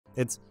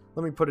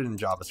Let me put it in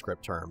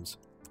JavaScript terms.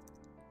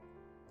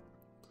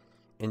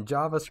 In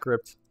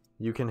JavaScript,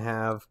 you can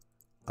have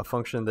a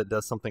function that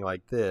does something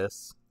like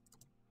this.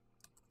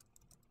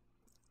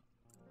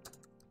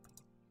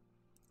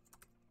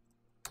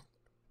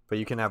 But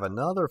you can have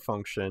another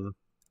function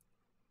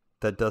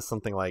that does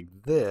something like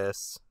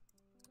this.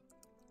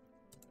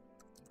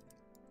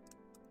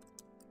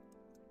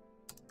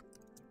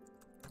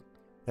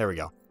 There we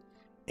go.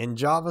 In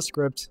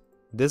JavaScript,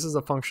 this is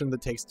a function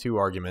that takes 2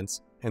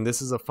 arguments, and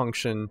this is a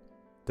function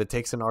that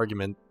takes an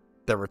argument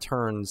that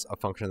returns a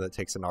function that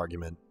takes an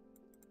argument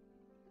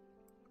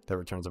that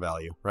returns a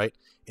value, right?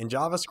 In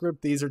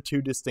JavaScript, these are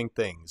 2 distinct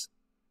things.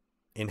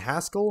 In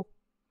Haskell,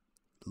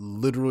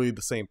 literally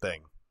the same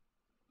thing.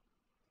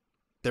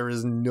 There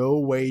is no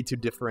way to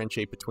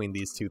differentiate between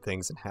these 2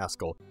 things in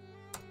Haskell.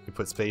 You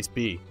put space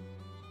B.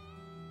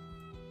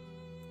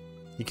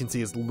 You can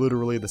see it's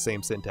literally the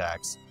same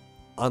syntax,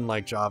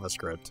 unlike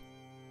JavaScript.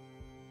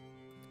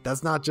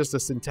 That's not just a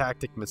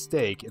syntactic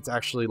mistake, it's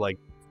actually like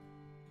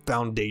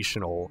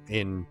foundational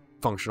in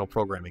functional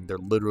programming. They're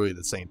literally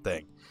the same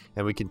thing.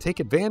 And we can take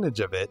advantage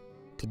of it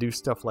to do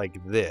stuff like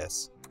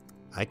this.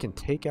 I can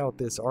take out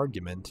this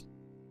argument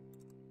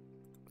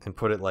and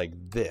put it like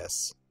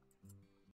this.